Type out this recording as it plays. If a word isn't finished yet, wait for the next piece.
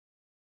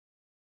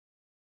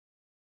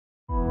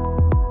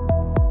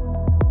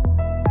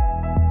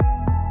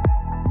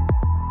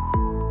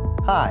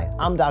Hi,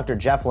 I'm Dr.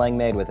 Jeff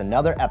Langmaid with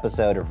another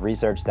episode of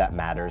Research That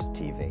Matters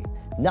TV.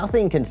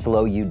 Nothing can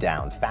slow you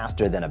down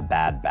faster than a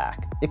bad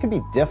back. It can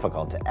be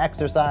difficult to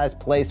exercise,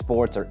 play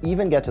sports, or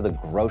even get to the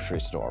grocery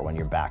store when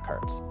your back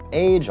hurts.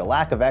 Age, a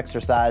lack of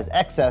exercise,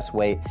 excess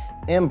weight,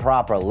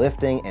 improper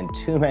lifting, and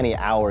too many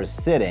hours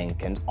sitting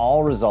can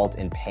all result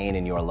in pain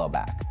in your low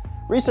back.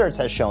 Research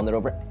has shown that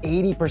over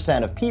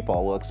 80% of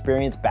people will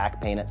experience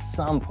back pain at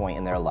some point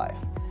in their life.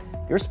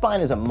 Your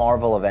spine is a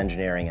marvel of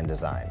engineering and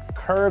design.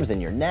 Curves in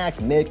your neck,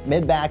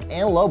 mid-back,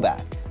 and low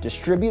back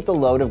distribute the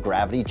load of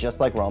gravity just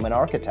like Roman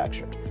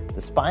architecture.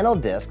 The spinal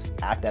discs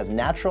act as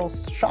natural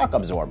shock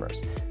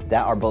absorbers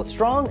that are both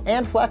strong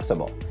and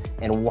flexible.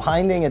 And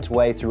winding its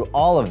way through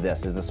all of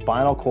this is the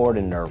spinal cord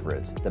and nerve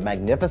roots, the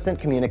magnificent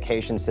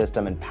communication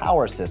system and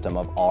power system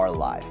of our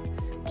life.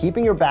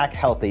 Keeping your back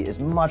healthy is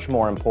much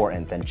more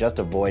important than just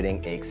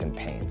avoiding aches and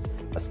pains.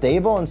 A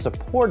stable and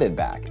supported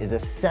back is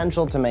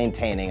essential to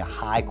maintaining a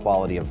high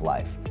quality of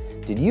life.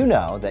 Did you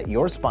know that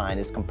your spine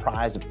is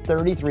comprised of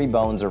 33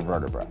 bones or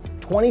vertebrae,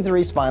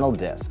 23 spinal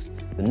discs?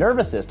 The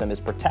nervous system is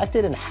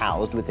protected and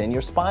housed within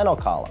your spinal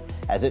column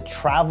as it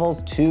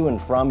travels to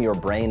and from your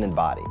brain and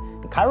body.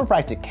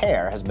 Chiropractic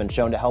care has been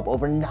shown to help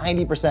over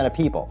 90% of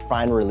people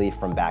find relief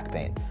from back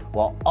pain,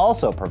 while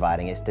also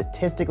providing a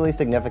statistically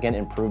significant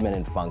improvement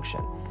in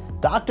function.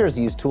 Doctors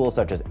use tools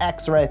such as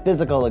X-ray,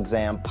 physical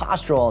exam,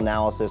 postural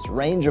analysis,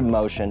 range of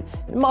motion,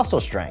 and muscle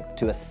strength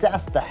to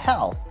assess the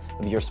health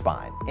of your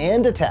spine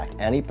and detect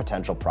any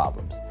potential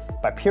problems.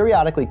 By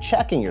periodically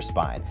checking your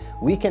spine,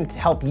 we can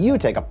help you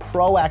take a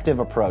proactive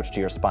approach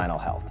to your spinal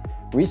health.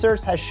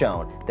 Research has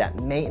shown that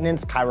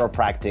maintenance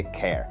chiropractic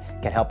care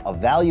can help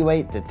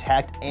evaluate,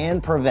 detect,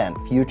 and prevent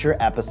future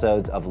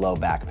episodes of low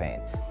back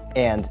pain.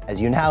 And as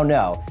you now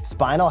know,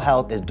 spinal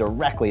health is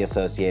directly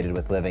associated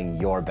with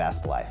living your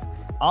best life.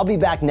 I'll be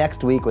back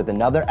next week with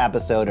another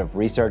episode of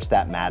Research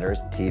That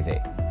Matters TV.